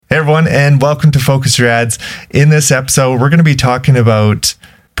Hey everyone, and welcome to Focus Your Ads. In this episode, we're going to be talking about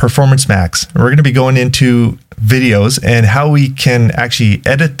Performance Max. We're going to be going into videos and how we can actually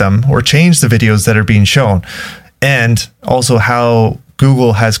edit them or change the videos that are being shown, and also how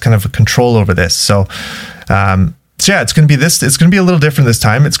Google has kind of a control over this. So yeah, it's going to be this. It's going to be a little different this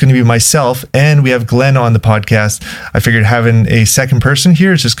time. It's going to be myself, and we have Glen on the podcast. I figured having a second person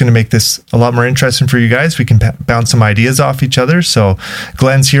here is just going to make this a lot more interesting for you guys. We can bounce some ideas off each other. So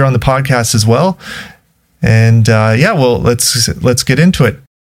Glen's here on the podcast as well. And let's get into it.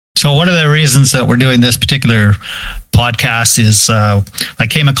 So one of the reasons that we're doing this particular podcast is I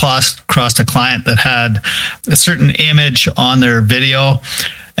came across a client that had a certain image on their video,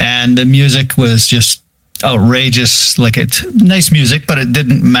 and the music was just outrageous. Like, it's nice music, but it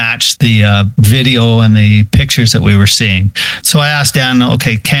didn't match the video and the pictures that we were seeing. So I asked Dan,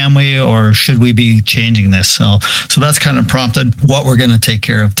 okay, can we or should we be changing this? So that's kind of prompted what we're going to take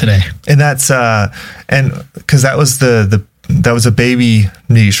care of today. And that's and because that was that was a baby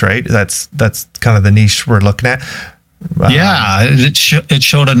niche, right? That's kind of the niche we're looking at. Yeah, it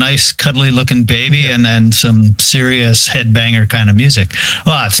showed a nice cuddly looking baby, and then some serious headbanger kind of music.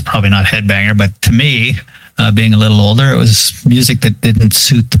 Well, it's probably not headbanger, but to me, being a little older, it was music that didn't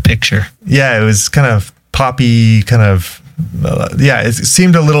suit the picture. Yeah, it was kind of poppy, kind of, it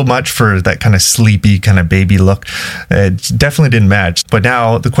seemed a little much for that kind of sleepy kind of baby look. It definitely didn't match. But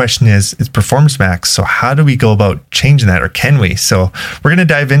now the question is, it's Performance Max. So how do we go about changing that, or can we? So we're going to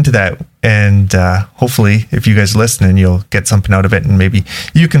dive into that. And hopefully, if you guys are listening, you'll get something out of it, and maybe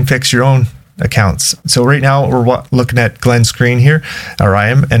you can fix your own accounts. So right now we're looking at Glen's screen here, or I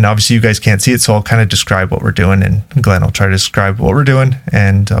am, and obviously you guys can't see it, so I'll kind of describe what we're doing, and Glen will try to describe what we're doing,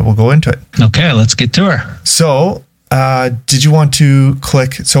 and we'll go into it. Okay, let's get to her. So did you want to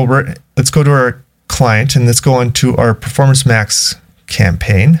click? So let's go to our client, and let's go on to our Performance Max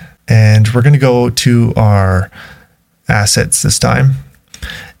campaign, and we're going to go to our assets this time.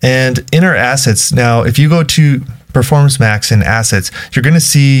 And in our assets, now if you go to Performance Max and assets, you're going to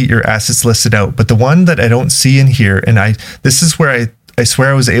see your assets listed out. But the one that I don't see in here, and this is where I swear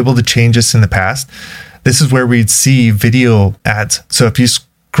I was able to change this in the past. This is where we'd see video ads. So if you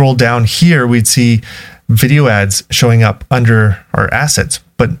scroll down here, we'd see video ads showing up under our assets.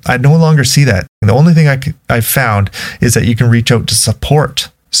 But I no longer see that. The only thing I found is that you can reach out to support.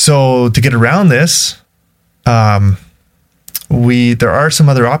 So to get around this, there are some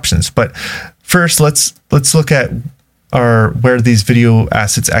other options, but first let's look at where these video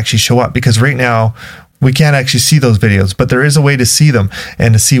assets actually show up, because right now we can't actually see those videos, but there is a way to see them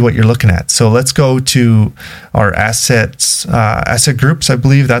and to see what you're looking at. So let's go to our assets, asset groups. I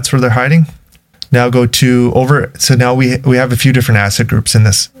believe that's where they're hiding. Now go to so now we have a few different asset groups in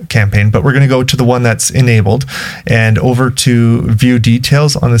this campaign, but we're going to go to the one that's enabled, and over to view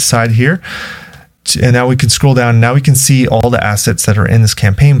details on the side here. And now we can scroll down. Now we can see all the assets that are in this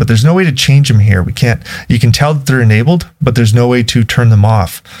campaign, but there's no way to change them here. We can't. You can tell that they're enabled, but there's no way to turn them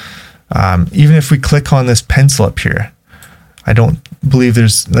off. Even if we click on this pencil up here, I don't believe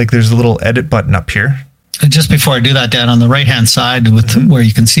there's a little edit button up here. Just before I do that, Dan, on the right-hand side, where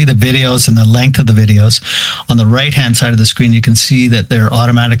you can see the videos and the length of the videos, on the right-hand side of the screen, you can see that they're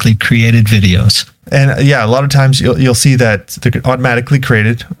automatically created videos. And yeah, a lot of times you'll see that they're automatically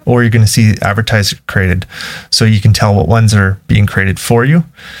created, or you're going to see advertiser created. So you can tell what ones are being created for you.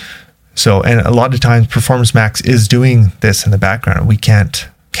 So, and a lot of times Performance Max is doing this in the background. We can't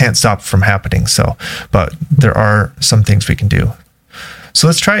stop from happening. So, but there are some things we can do. So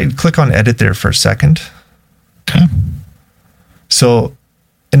let's try and click on edit there for a second. Okay. So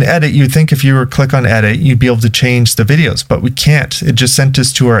in edit, you'd think if you were click on edit, you'd be able to change the videos, but we can't. It just sent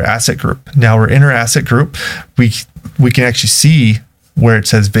us to our asset group. Now we're in our asset group. We can actually see where it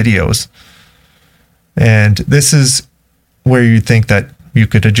says videos. And this is where you think that you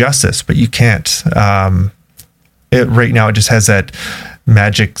could adjust this, but you can't. Right now it just has that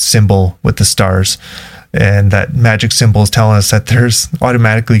magic symbol with the stars. And that magic symbol is telling us that there's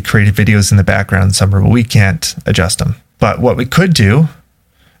automatically created videos in the background somewhere, but we can't adjust them. But what we could do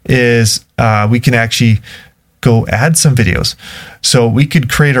is we can actually go add some videos. So we could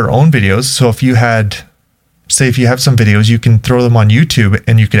create our own videos. So if you have some videos, you can throw them on YouTube,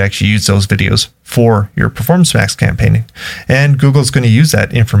 and you could actually use those videos for your Performance Max campaign. And Google's going to use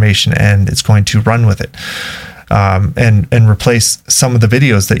that information, and it's going to run with it and replace some of the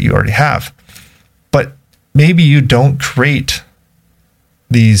videos that you already have. But maybe you don't create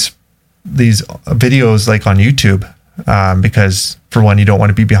these videos like on YouTube because, for one, you don't want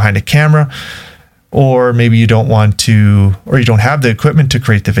to be behind a camera, or maybe you don't want to, or you don't have the equipment to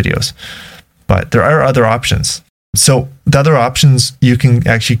create the videos. But there are other options. So the other options, you can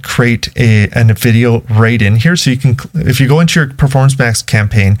actually create a video right in here. So you can, if you go into your Performance Max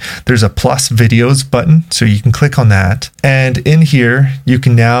campaign, there's a plus videos button. So you can click on that. And in here, you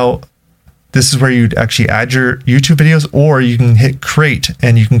can now, this is where you'd actually add your YouTube videos, or you can hit create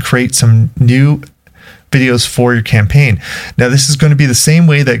and you can create some new videos for your campaign. Now, this is going to be the same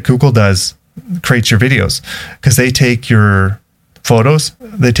way that Google creates your videos, because they take your photos,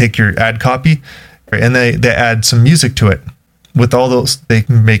 they take your ad copy, and they add some music to it. With all those, they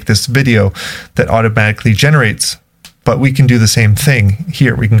can make this video that automatically generates. But we can do the same thing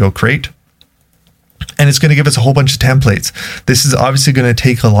here. We can go create, and it's going to give us a whole bunch of templates. This is obviously going to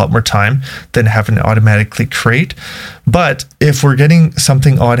take a lot more time than having it automatically create. But if we're getting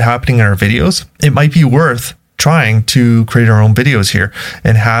something odd happening in our videos, it might be worth trying to create our own videos here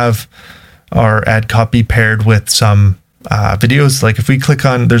and have our ad copy paired with some videos. Like if we click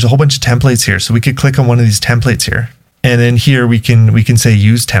on, there's a whole bunch of templates here. So we could click on one of these templates here. And then here we can say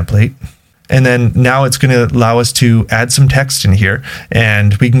use template. And then now it's going to allow us to add some text in here,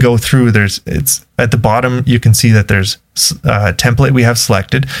 and we can go through. It's at the bottom, you can see that there's a template we have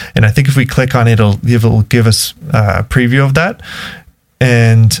selected. And I think if we click on it, it'll give us a preview of that.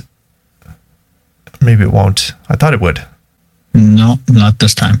 And maybe it won't. I thought it would. No, not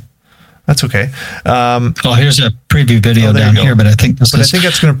this time. That's okay. Here's a preview video down here, but I think I think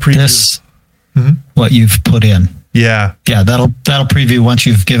that's going to preview what you've put in. Yeah. Yeah, that'll preview once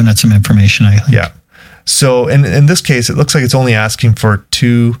you've given it some information, I think. Yeah. So in this case, it looks like it's only asking for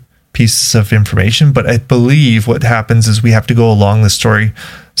 2 pieces of information, but I believe what happens is we have to go along the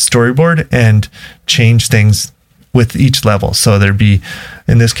storyboard and change things with each level. So there'd be,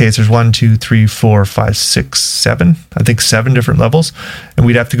 in this case, there's 1, 2, 3, 4, 5, 6, 7, I think 7 different levels. And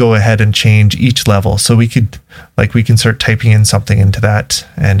we'd have to go ahead and change each level. So we can start typing in something into that,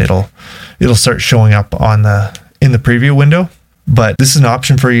 and it'll start showing up in the preview window. But this is an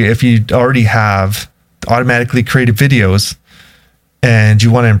option for you if you already have automatically created videos and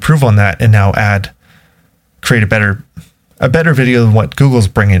you want to improve on that and now create a better video than what Google's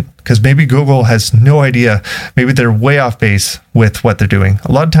bringing, because maybe Google has no idea. Maybe they're way off base with what they're doing.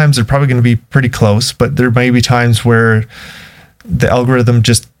 A lot of times they're probably going to be pretty close, but there may be times where the algorithm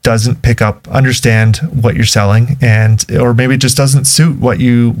just doesn't understand what you're selling, or maybe it just doesn't suit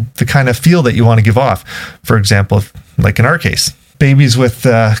the kind of feel that you want to give off. For example, like in our case, babies with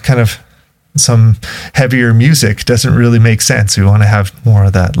kind of some heavier music doesn't really make sense. We want to have more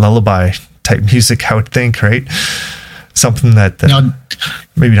of that lullaby type music, I would think, right? Something that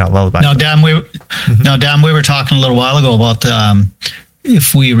maybe not lullaby. Now, Dan, we were talking a little while ago about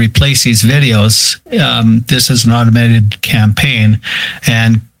if we replace these videos, this is an automated campaign,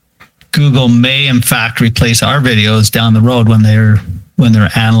 and Google may in fact replace our videos down the road when they're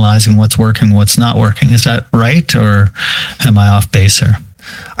analyzing what's working, what's not working. Is that right, or am I off base there?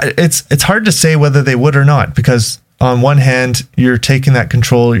 It's hard to say whether they would or not, because on one hand, you're taking that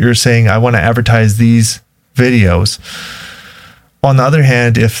control. You're saying, I want to advertise these videos. On the other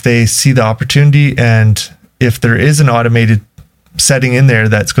hand, if they see the opportunity, and if there is an automated setting in there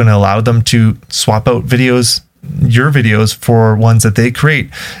that's going to allow them to swap out your videos for ones that they create,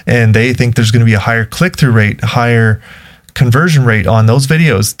 and they think there's going to be a higher click-through rate, higher conversion rate on those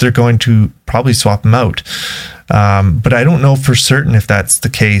videos, they're going to probably swap them out. But I don't know for certain if that's the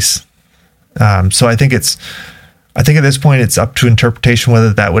case. So I think at this point it's up to interpretation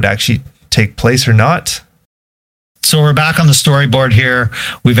whether that would actually take place or not. So we're back on the storyboard here.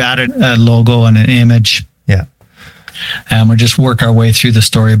 We've added a logo and an image. Yeah. And we'll just work our way through the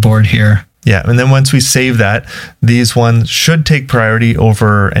storyboard here. Yeah. And then once we save that, these ones should take priority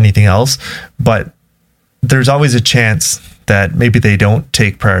over anything else. But there's always a chance that maybe they don't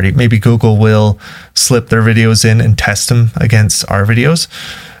take priority. Maybe Google will slip their videos in and test them against our videos.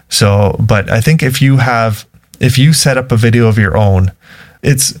 So, but I think if you set up a video of your own,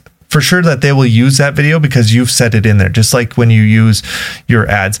 it's for sure that they will use that video because you've set it in there. Just like when you use your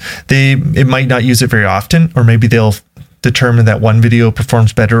ads, it might not use it very often, or maybe they'll determine that one video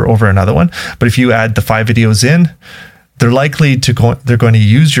performs better over another one. But if you add the 5 videos in, they're going to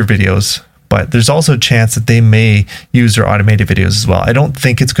use your videos. But there's also a chance that they may use their automated videos as well. I don't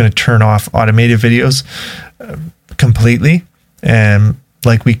think it's going to turn off automated videos completely. And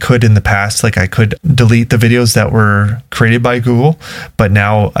like we could in the past, like I could delete the videos that were created by Google, but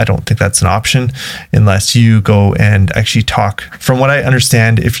now I don't think that's an option unless you go and actually talk. From what I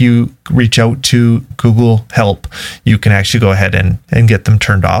understand, if you reach out to Google Help, you can actually go ahead and get them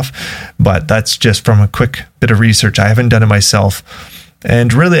turned off. But that's just from a quick bit of research. I haven't done it myself.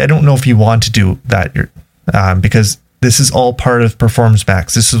 And really, I don't know if you want to do that because this is all part of Performance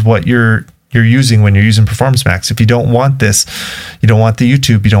Max. This is what you're you're using when you're using Performance Max. If you don't want this, you don't want the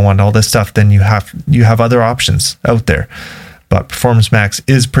YouTube, you don't want all this stuff, then you have other options out there. But Performance Max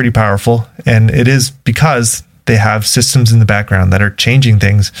is pretty powerful, and it is because they have systems in the background that are changing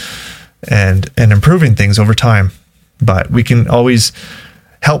things and improving things over time. But we can always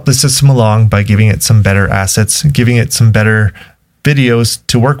help the system along by giving it some better assets, giving it some better videos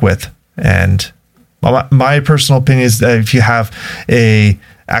to work with. And my personal opinion is that if you have a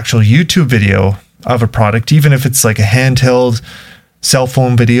actual YouTube video of a product, even if it's like a handheld cell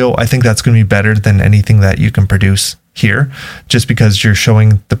phone video, I think that's going to be better than anything that you can produce here, just because you're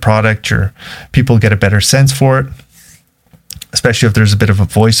showing the product, people get a better sense for it, especially if there's a bit of a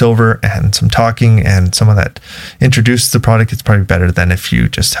voiceover and some talking and someone that introduces the product. It's probably better than if you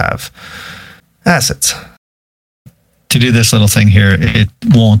just have assets. To do this little thing here, it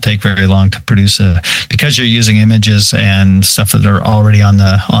won't take very long to produce because you're using images and stuff that are already on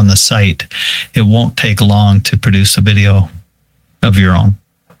the site. It won't take long to produce a video of your own.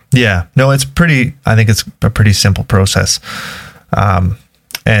 Yeah, no, I think it's a pretty simple process.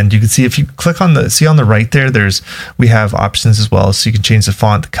 And you can see if you click on the right there, we have options as well. So you can change the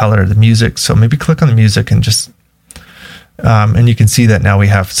font, the color, the music. So maybe click on the music and and you can see that now we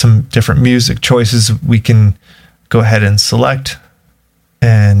have some different music choices we can go ahead and select,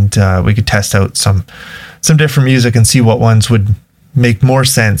 and we could test out some different music and see what ones would make more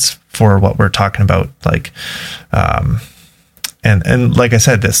sense for what we're talking about. Like, and like I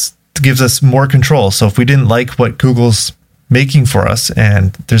said, this gives us more control. So if we didn't like what Google's making for us,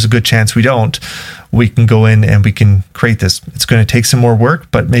 and there's a good chance we can go in and we can create this. It's going to take some more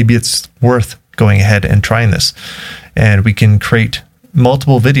work, but maybe it's worth going ahead and trying this. And we can create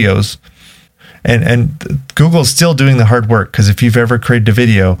multiple videos. And Google's still doing the hard work, because if you've ever created a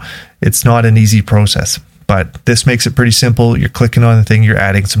video, it's not an easy process. But this makes it pretty simple. You're clicking on the thing, you're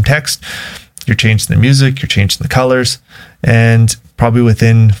adding some text, you're changing the music, you're changing the colors, and probably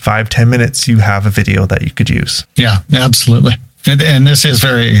within 5-10 minutes, you have a video that you could use. Yeah, absolutely. And this is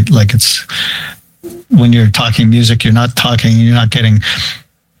very, it's when you're talking music, you're not getting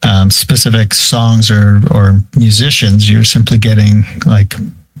specific songs or musicians. You're simply getting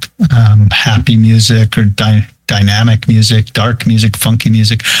happy music or dynamic music, dark music, funky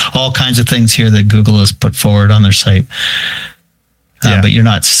music, all kinds of things here that Google has put forward on their site. But you're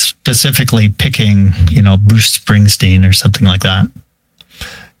not specifically picking, Bruce Springsteen or something like that.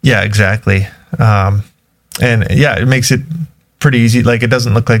 Yeah, exactly. It makes it pretty easy. It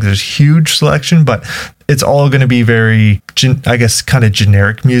doesn't look like there's huge selection, but it's all going to be very, kind of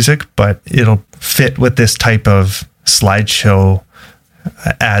generic music, but it'll fit with this type of slideshow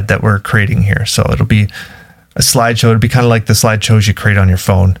ad that we're creating here. So it'll be a slideshow. It'll be kind of like the slideshows you create on your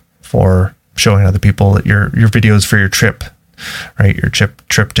phone for showing other people your videos for your trip, right? Your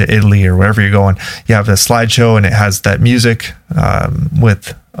trip to Italy or wherever you're going. You have a slideshow and it has that music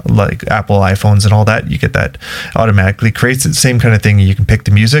with Apple iPhones and all that. You get that automatically creates the same kind of thing. You can pick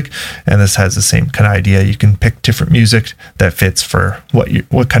the music, and this has the same kind of idea. You can pick different music that fits for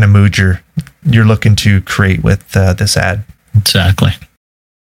what kind of mood you're looking to create with this ad. Exactly.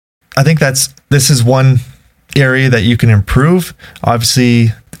 I think this is one area that you can improve. Obviously,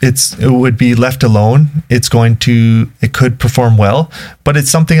 it would be left alone. It could perform well, but it's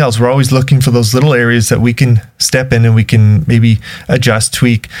something else. We're always looking for those little areas that we can step in and we can maybe adjust,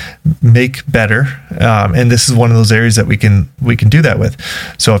 tweak, make better. And this is one of those areas that we can do that with.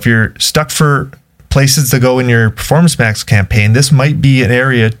 So if you're stuck for places to go in your Performance Max campaign, this might be an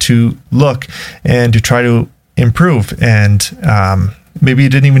area to look and to try to improve. And maybe you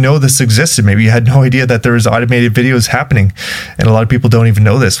didn't even know this existed. Maybe you had no idea that there was automated videos happening. And a lot of people don't even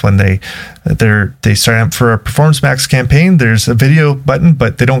know this. When they sign up for a Performance Max campaign, there's a video button,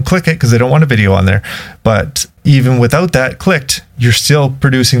 but they don't click it because they don't want a video on there. But even without that clicked, you're still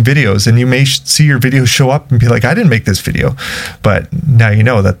producing videos, and you may see your videos show up and be like, I didn't make this video. But now you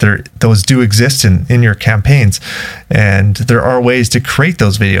know that those do exist in your campaigns, and there are ways to create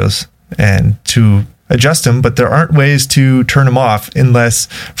those videos and to adjust them, but there aren't ways to turn them off, unless,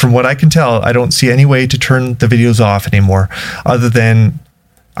 from what I can tell, I don't see any way to turn the videos off anymore, other than,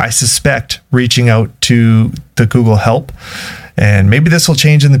 I suspect, reaching out to the Google help. And maybe this will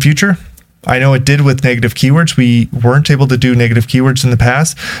change in the future. I know it did with negative keywords. We weren't able to do negative keywords in the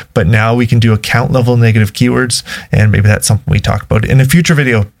past, but now we can do account level negative keywords. And maybe that's something we talk about in a future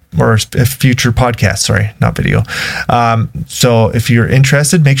video, or a future podcast, sorry, not video. So if you're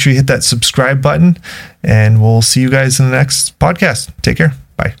interested, make sure you hit that subscribe button, and we'll see you guys in the next podcast. Take care.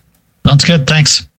 Bye. Sounds good. Thanks.